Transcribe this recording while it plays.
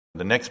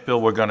The next bill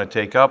we're going to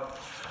take up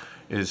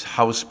is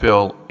House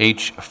Bill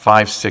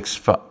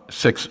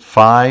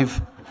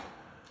H5665,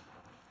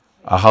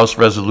 a House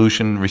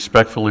resolution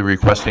respectfully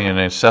requesting an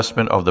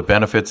assessment of the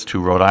benefits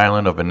to Rhode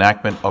Island of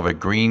enactment of a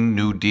Green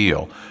New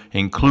Deal,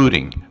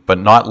 including, but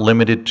not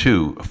limited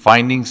to,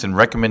 findings and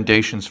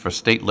recommendations for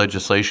state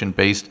legislation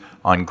based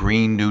on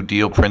Green New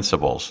Deal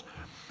principles.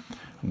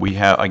 We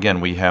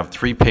have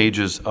 3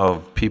 pages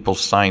of people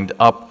signed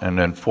up, and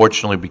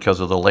unfortunately,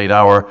 because of the late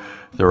hour,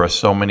 there are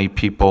so many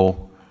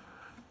people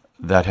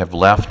that have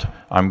left.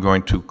 I'm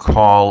going to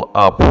call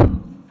up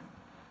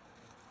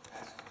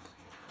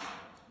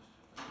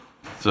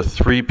the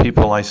 3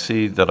 people I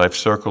see that I've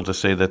circled to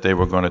say that they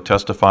were going to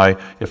testify.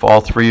 If all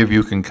 3 of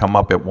you can come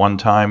up at one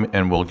time,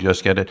 and we'll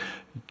just get it.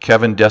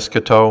 Kevin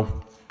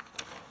Descato,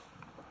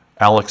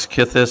 Alex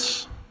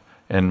Kithis,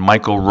 and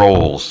Michael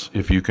Rolls.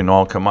 If you can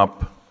all come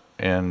up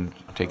and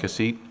take a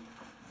seat.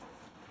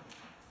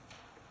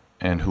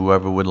 And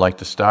whoever would like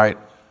to start,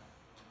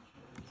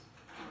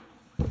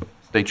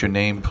 state your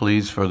name,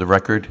 please, for the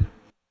record.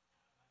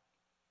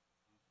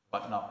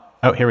 Button up.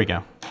 Oh, here we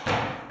go.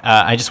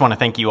 I just want to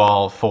thank you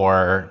all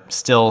for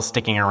still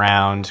sticking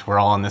around. We're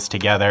all in this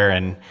together,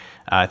 and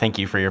thank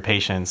you for your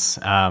patience.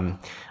 I'm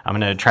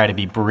going to try to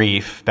be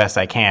brief best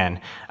I can.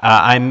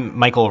 I'm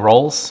Michael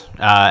Rolls,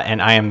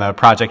 and I am the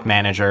project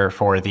manager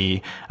for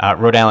the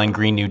Rhode Island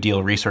Green New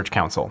Deal Research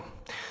Council.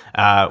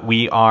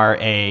 We are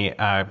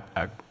a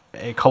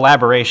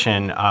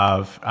collaboration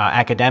of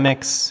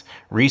academics,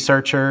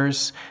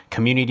 researchers,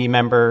 community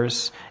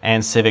members,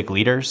 and civic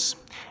leaders.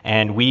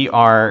 And we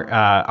are,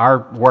 our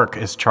work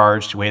is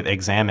charged with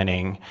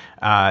examining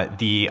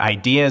the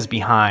ideas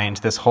behind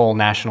this whole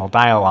national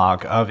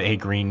dialogue of a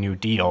Green New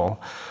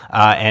Deal,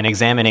 and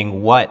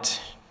examining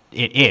what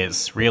it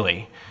is,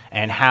 really,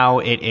 and how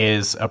it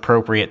is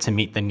appropriate to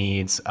meet the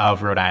needs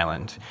of Rhode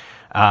Island.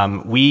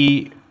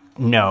 We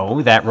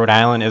know that Rhode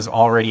Island is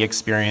already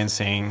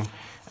experiencing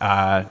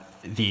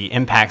the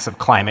impacts of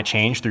climate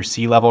change through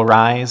sea level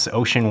rise.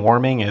 Ocean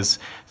warming is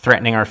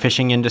threatening our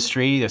fishing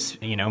industry. This,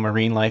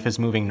 marine life is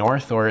moving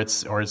north, or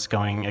it's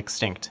going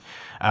extinct.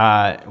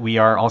 We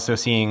are also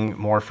seeing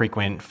more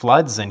frequent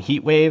floods and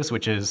heat waves,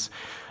 which is,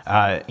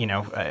 an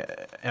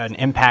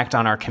impact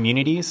on our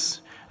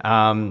communities.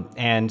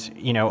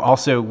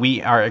 Also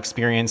we are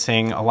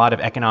experiencing a lot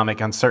of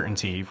economic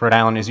uncertainty. Rhode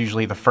Island is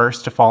usually the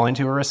first to fall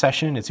into a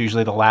recession. It's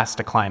usually the last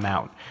to climb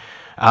out.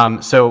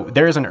 So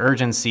there is an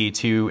urgency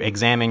to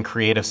examine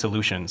creative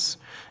solutions.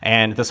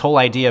 And this whole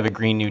idea of a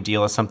Green New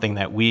Deal is something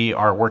that we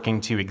are working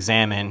to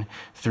examine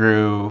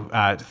through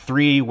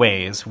 3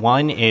 ways.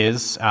 One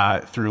is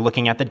through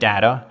looking at the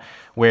data,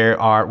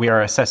 where we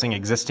are assessing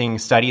existing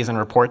studies and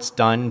reports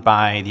done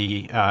by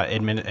the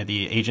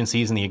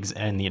agencies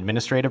and the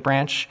administrative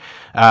branch.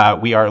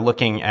 We are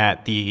looking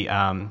at the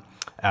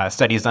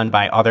studies done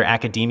by other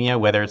academia,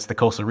 whether it's the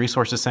Coastal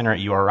Resources Center at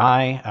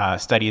URI,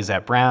 studies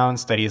at Brown,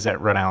 studies at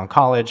Rhode Island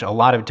College, a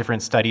lot of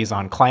different studies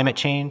on climate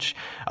change,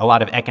 a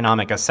lot of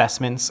economic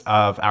assessments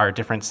of our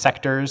different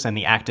sectors and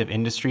the active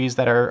industries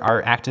that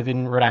are active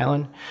in Rhode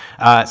Island.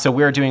 So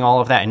we're doing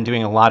all of that and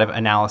doing a lot of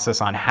analysis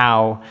on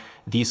how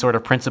these sort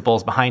of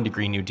principles behind a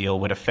Green New Deal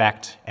would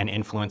affect and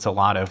influence a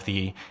lot of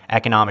the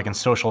economic and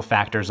social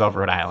factors of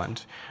Rhode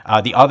Island.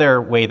 The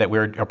other way that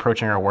we're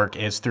approaching our work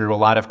is through a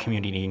lot of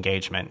community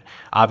engagement.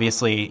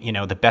 Obviously,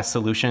 the best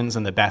solutions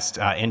and the best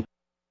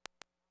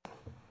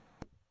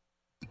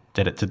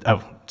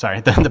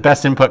the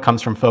best input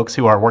comes from folks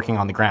who are working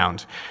on the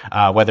ground,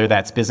 whether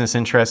that's business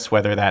interests,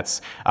 whether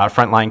that's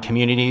frontline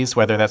communities,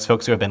 whether that's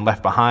folks who have been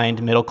left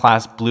behind,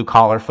 middle-class,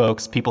 blue-collar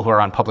folks, people who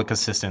are on public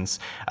assistance.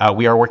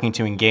 We are working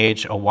to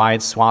engage a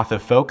wide swath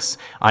of folks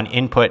on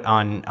input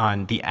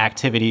on the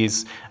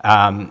activities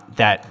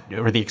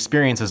or the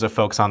experiences of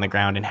folks on the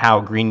ground and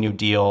how Green New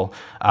Deal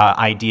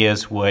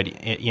ideas would,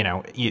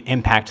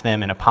 impact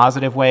them in a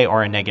positive way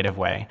or a negative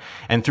way.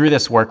 And through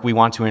this work, we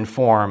want to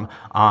inform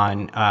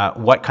on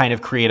what kind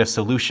of creative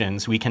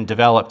solutions we can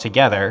develop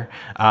together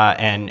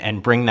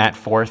and bring that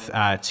forth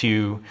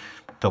to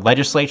the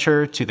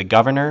legislature, to the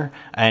governor,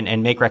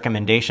 and make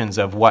recommendations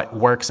of what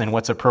works and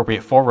what's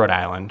appropriate for Rhode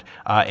Island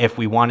if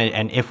we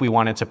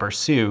wanted to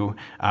pursue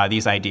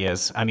these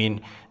ideas. I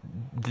mean,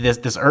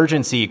 this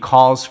urgency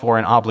calls for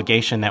an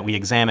obligation that we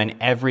examine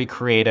every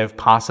creative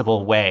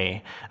possible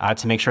way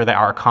to make sure that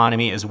our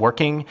economy is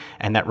working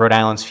and that Rhode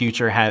Island's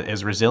future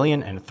is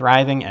resilient and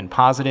thriving and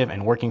positive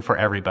and working for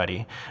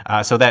everybody.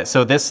 So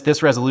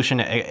this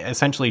resolution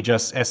essentially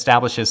just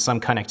establishes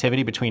some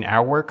connectivity between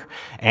our work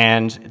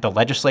and the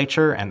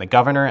legislature and the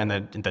governor and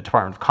the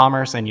Department of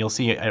Commerce, and you'll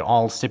see it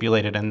all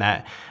stipulated in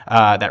that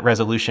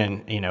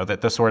resolution. That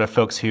the sort of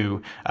folks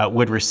who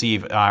would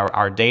receive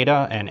our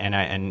data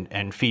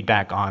and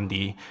feedback on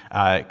the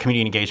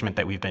community engagement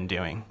that we've been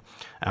doing.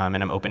 And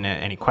I'm open to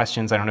any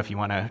questions. I don't know if you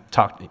want to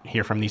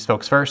hear from these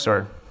folks first,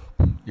 or...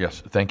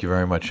 Yes, thank you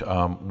very much.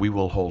 We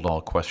will hold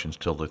all questions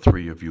till the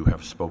 3 of you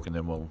have spoken.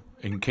 Then we'll,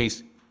 in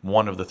case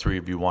one of the 3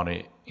 of you want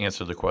to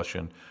answer the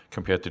question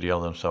compared to the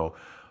other. So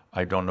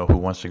I don't know who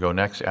wants to go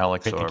next,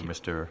 Alex or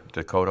Mr.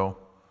 Dakota.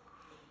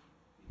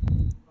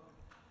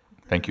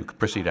 Thank you.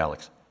 Proceed,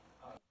 Alex.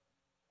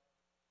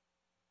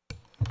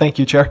 Thank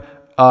you, Chair.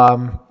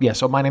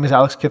 So my name is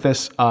Alex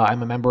Kithis.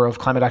 I'm a member of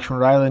Climate Action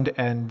Rhode Island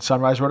and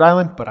Sunrise Rhode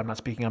Island, but I'm not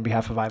speaking on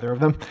behalf of either of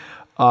them.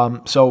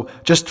 So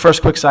just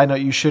first quick side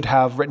note, you should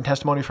have written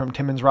testimony from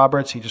Timmons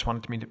Roberts. He just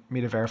wanted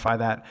me to verify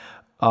that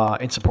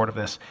in support of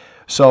this.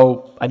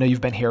 So I know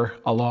you've been here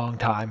a long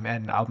time,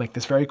 and I'll make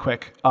this very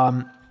quick.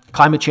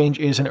 Climate change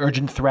is an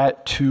urgent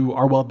threat to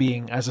our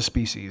well-being as a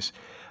species.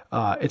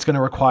 It's going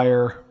to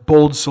require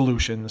bold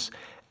solutions.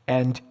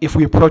 And if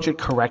we approach it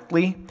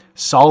correctly,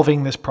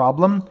 solving this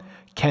problem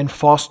can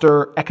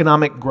foster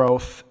economic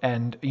growth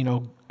and,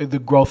 the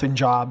growth in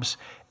jobs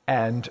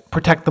and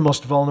protect the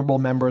most vulnerable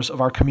members of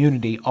our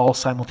community all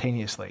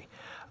simultaneously.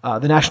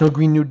 The National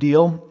Green New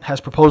Deal has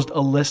proposed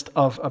a list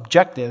of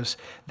objectives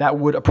that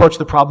would approach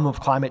the problem of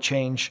climate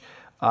change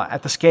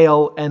at the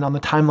scale and on the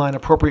timeline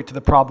appropriate to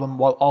the problem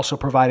while also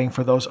providing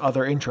for those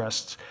other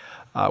interests.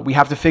 We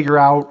have to figure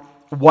out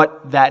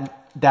what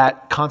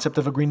that concept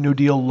of a Green New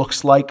Deal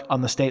looks like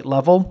on the state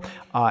level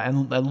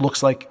and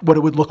looks like what it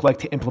would look like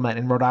to implement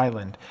in Rhode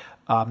Island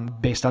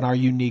based on our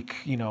unique,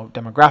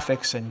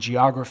 demographics and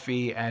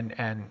geography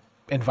and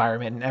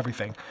environment and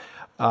everything.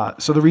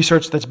 So the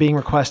research that's being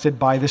requested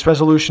by this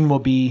resolution will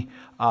be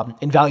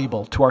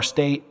invaluable to our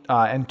state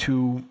and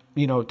to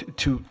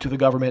the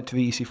government, to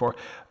the EC4,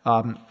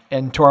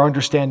 and to our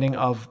understanding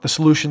of the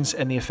solutions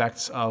and the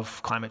effects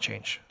of climate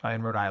change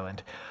in Rhode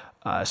Island.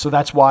 So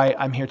that's why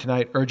I'm here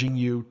tonight urging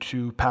you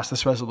to pass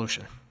this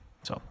resolution.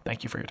 So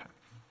thank you for your time.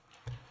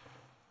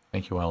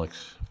 Thank you,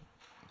 Alex.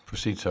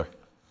 Proceed, sir.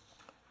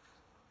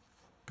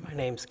 My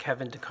name's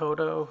Kevin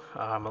Dakota.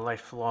 I'm a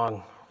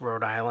lifelong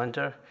Rhode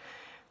Islander,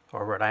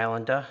 or Rhode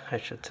Islander, I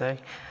should say.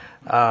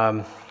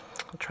 I'll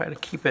try to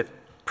keep it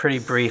pretty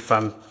brief.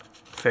 I'm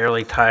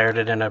fairly tired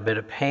and in a bit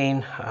of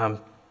pain, and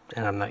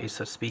I'm not used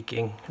to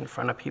speaking in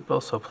front of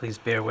people, so please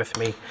bear with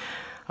me.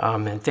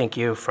 And thank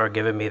you for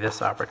giving me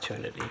this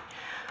opportunity.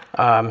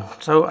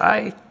 So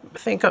I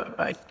think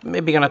I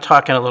maybe going to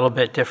talk in a little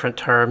bit different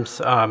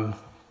terms.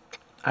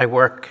 I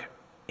work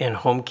in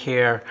home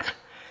care,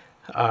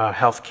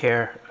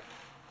 healthcare,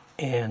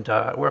 and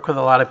work with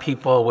a lot of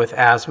people with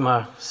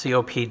asthma,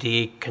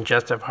 COPD,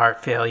 congestive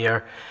heart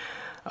failure.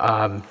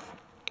 And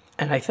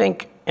I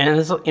think, and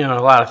there's a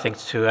lot of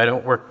things too. I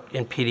don't work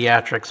in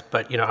pediatrics,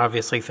 but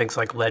obviously things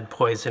like lead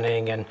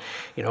poisoning, and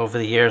over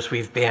the years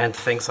we've banned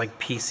things like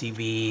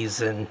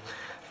PCBs and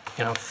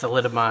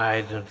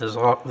thalidomide. And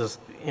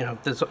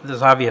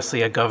there's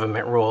obviously a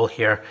government role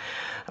here.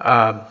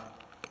 A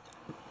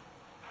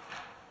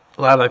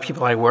lot of the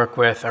people I work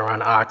with are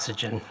on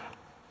oxygen.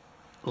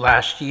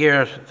 Last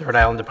year, the Rhode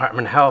Island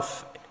Department of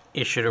Health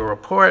issued a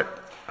report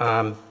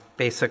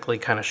basically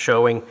kind of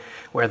showing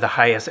where the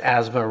highest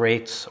asthma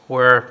rates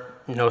were.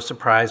 No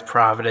surprise,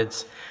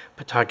 Providence,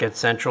 Pawtucket,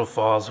 Central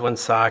Falls,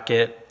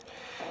 Woonsocket,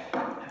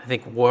 I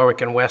think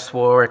Warwick and West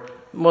Warwick,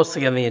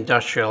 mostly in the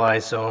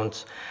industrialized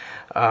zones.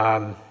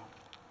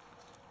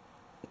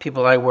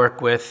 People I work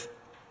with,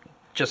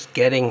 just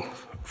getting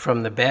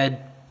from the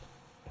bed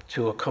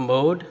to a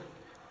commode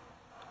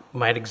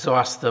might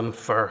exhaust them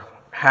for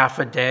half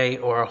a day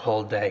or a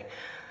whole day.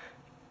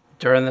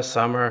 During the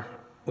summer,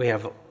 we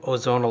have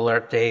ozone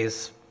alert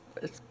days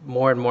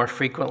more and more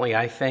frequently,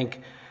 I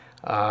think.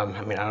 I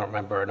don't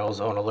remember an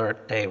ozone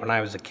alert day when I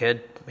was a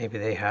kid. Maybe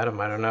they had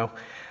them, I don't know.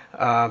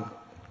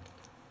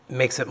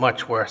 Makes it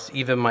much worse.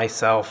 Even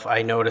myself,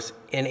 I notice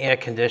in air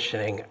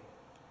conditioning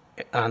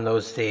on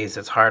those days,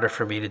 it's harder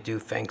for me to do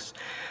things.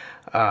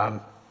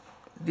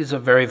 These are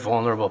very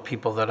vulnerable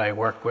people that I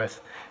work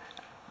with.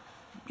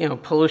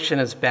 Pollution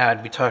is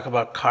bad. We talk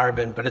about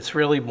carbon, but it's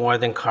really more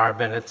than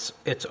carbon. It's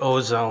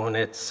ozone,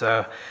 it's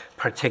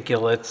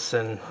particulates,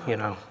 and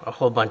a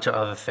whole bunch of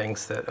other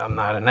things that I'm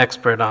not an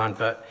expert on.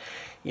 But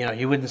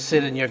you wouldn't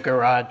sit in your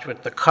garage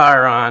with the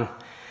car on,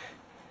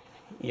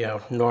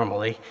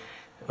 normally,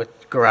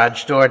 with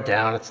garage door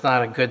down. It's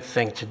not a good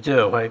thing to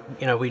do.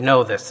 We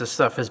know this. This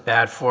stuff is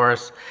bad for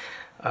us.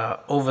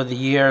 Over the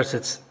years,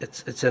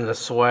 it's in the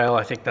soil.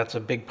 I think that's a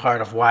big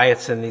part of why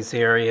it's in these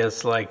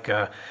areas, like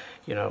the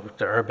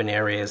urban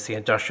areas, the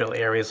industrial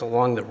areas,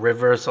 along the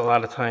rivers a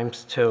lot of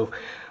times too.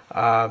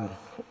 And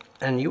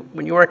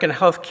when you work in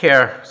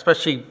healthcare,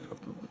 especially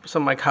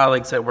some of my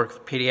colleagues that work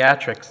with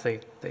pediatrics,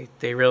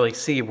 they really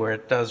see where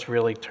it does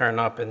really turn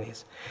up in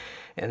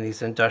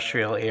these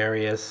industrial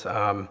areas,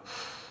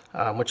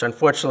 which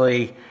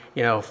unfortunately,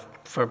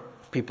 for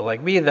people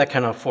like me that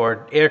can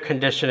afford air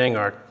conditioning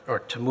or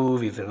to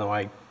move, even though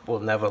I will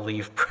never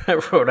leave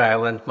Rhode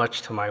Island,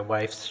 much to my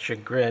wife's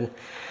chagrin.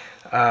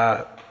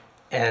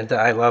 And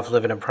I love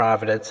living in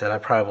Providence, and I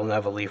probably will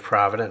never leave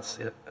Providence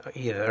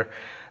either.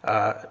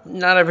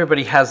 Not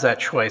everybody has that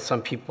choice.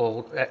 Some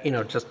people,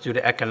 just due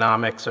to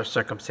economics or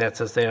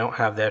circumstances, they don't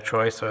have that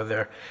choice, or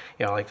they're,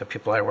 like the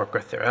people I work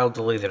with, they're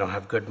elderly, they don't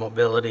have good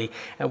mobility.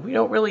 And we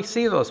don't really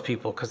see those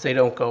people because they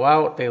don't go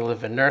out. They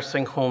live in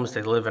nursing homes,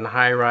 they live in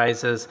high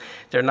rises.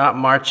 They're not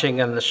marching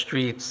in the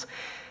streets.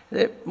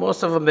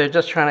 Most of them, they're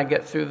just trying to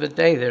get through the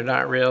day. They're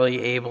not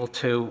really able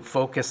to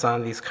focus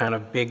on these kind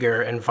of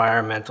bigger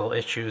environmental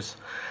issues.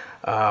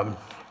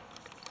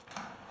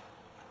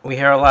 We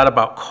hear a lot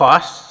about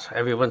costs.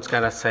 Everyone's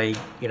going to say,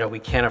 you know, we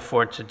can't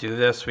afford to do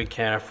this, we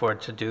can't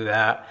afford to do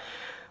that.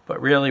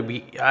 But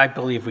really, I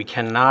believe we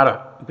can't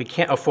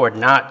afford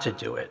not to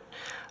do it.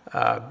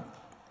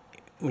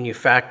 When you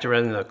factor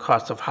in the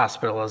cost of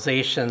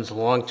hospitalizations,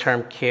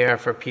 long-term care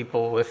for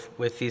people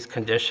with these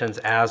conditions,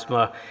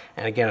 asthma,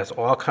 and again, it's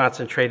all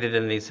concentrated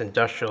in these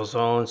industrial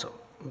zones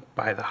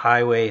by the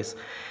highways.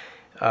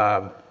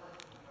 You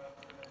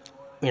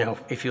know,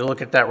 if you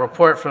look at that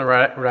report from the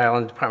Rhode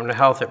Island Department of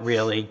Health, it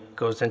really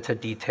goes into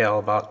detail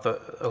about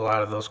a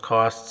lot of those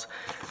costs.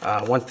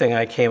 One thing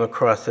I came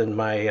across in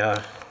my,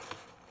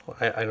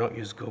 I don't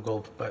use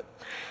Google, but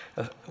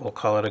we'll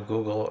call it a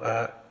Google,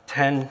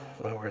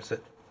 where is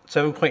it?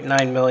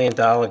 $7.9 million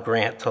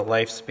grant to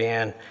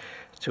Lifespan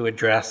to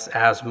address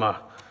asthma.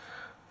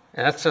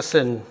 And that's just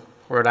in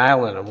Rhode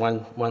Island, in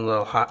one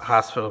little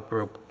hospital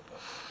group.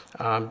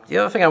 The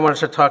other thing I wanted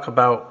to talk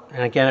about,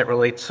 and again, it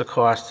relates to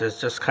cost,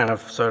 is just kind of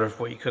sort of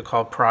what you could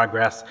call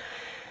progress.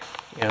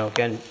 You know,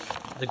 again,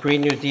 the Green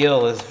New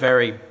Deal is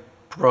very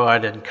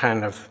broad and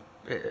kind of,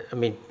 I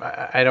mean,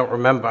 I don't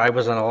remember, I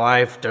wasn't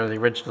alive during the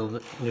original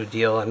New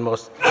Deal, and a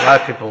lot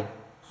of people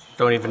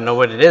don't even know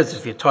what it is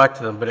if you talk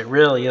to them, but it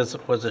really was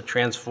a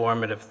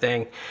transformative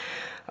thing.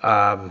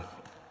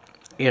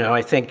 You know,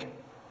 I think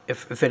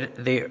if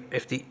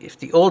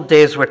the old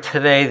days were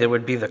today, there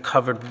would be the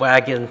Covered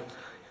Wagon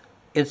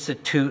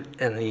Institute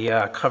and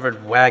the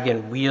Covered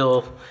Wagon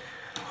Wheel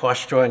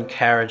Horse-Drawn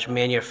Carriage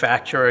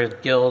Manufacturers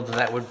Guild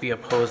that would be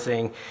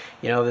opposing,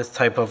 you know, this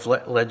type of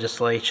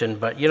legislation.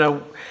 But, you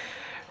know,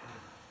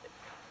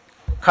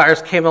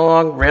 cars came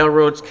along,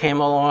 railroads came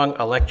along,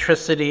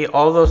 electricity,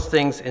 all those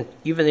things, and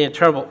even the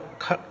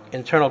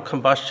internal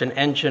combustion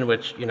engine,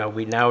 which, you know,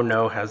 we now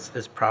know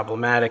is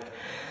problematic.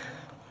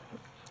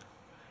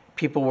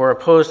 People were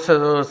opposed to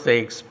those. They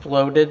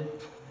exploded.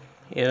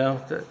 You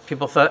know,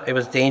 people thought it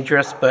was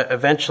dangerous, but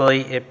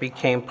eventually it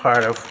became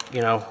part of,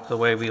 you know, the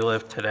way we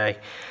live today.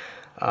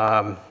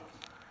 And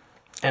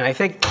I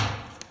think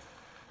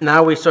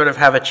now we sort of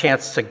have a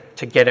chance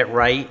to get it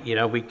right. You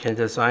know, we can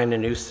design a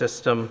new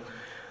system,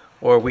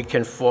 or we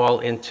can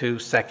fall into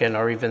second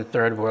or even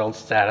third world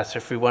status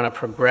if we want to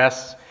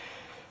progress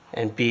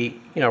and be,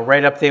 you know,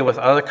 right up there with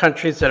other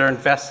countries that are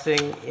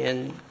investing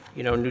in,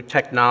 you know, new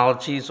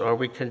technologies, or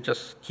we can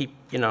just keep,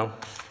 you know,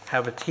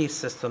 have a T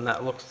system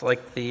that looks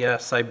like the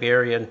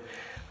Siberian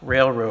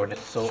Railroad.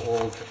 It's so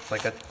old, it's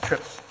like a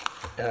trip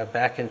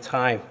back in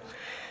time.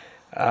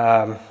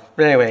 But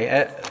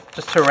anyway,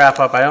 just to wrap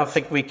up, I don't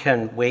think we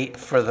can wait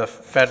for the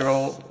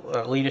federal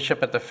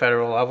leadership at the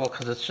federal level,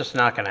 because it's just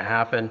not going to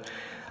happen.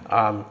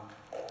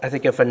 I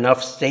think if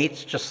enough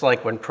states, just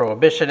like when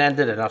Prohibition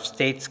ended, enough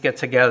states get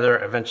together,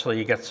 eventually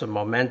you get some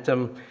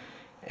momentum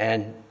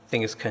and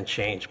things can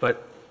change.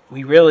 But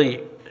we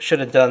really should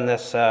have done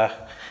this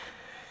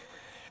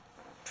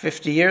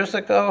 50 years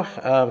ago.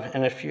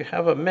 And if you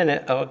have a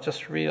minute, I'll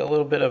just read a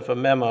little bit of a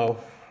memo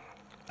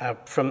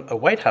from a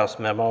White House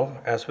memo,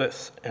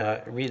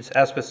 reads,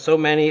 as with so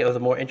many of the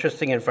more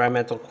interesting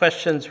environmental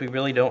questions, we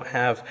really don't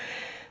have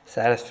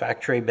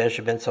satisfactory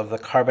measurements of the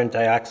carbon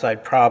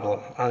dioxide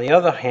problem. On the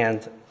other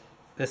hand,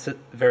 this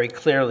very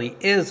clearly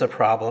is a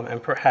problem,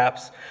 and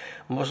perhaps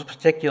most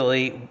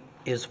particularly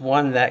is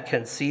one that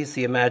can seize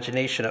the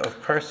imagination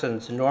of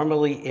persons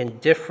normally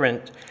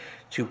indifferent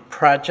to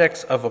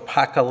projects of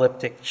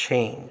apocalyptic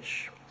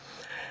change.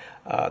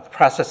 The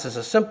process is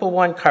a simple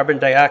one. Carbon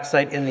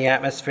dioxide in the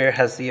atmosphere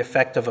has the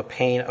effect of a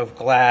pane of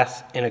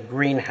glass in a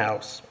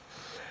greenhouse.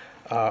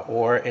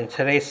 Or in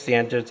today's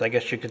standards, I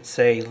guess you could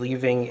say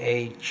leaving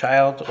a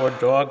child or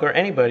dog or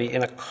anybody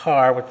in a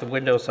car with the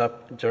windows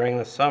up during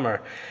the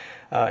summer.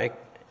 It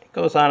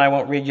goes on, I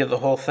won't read you the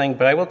whole thing,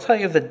 but I will tell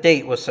you the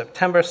date was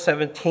September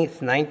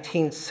 17th,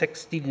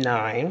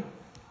 1969,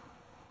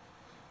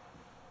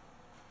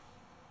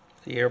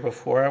 the year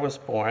before I was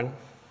born,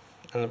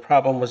 and the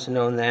problem was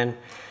known then.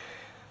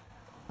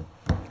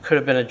 It could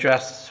have been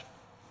addressed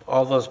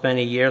all those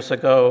many years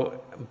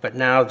ago, but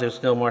now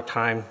there's no more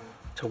time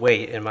to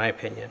wait, in my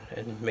opinion,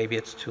 and maybe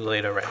it's too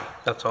late already.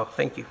 That's all.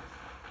 Thank you.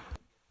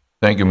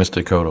 Thank you,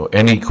 Mr. Cotto.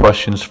 Any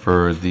questions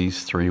for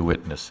these three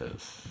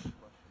witnesses?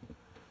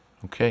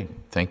 Okay,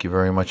 thank you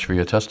very much for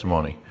your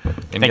testimony.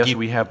 And yes,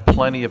 we have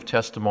plenty of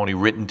testimony,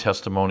 written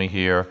testimony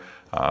here,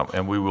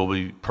 and we will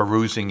be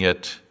perusing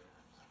it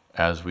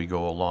as we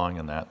go along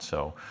in that.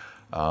 So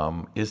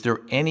is there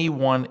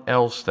anyone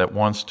else that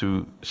wants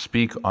to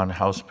speak on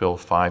House Bill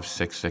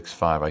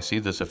 5665? I see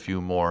there's a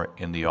few more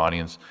in the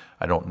audience.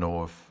 I don't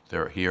know if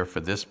they're here for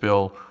this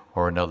bill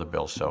or another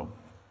bill, so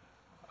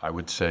I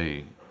would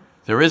say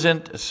there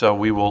isn't, so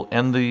we will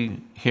end the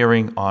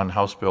hearing on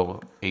House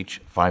Bill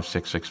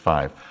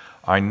H5665.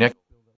 Our next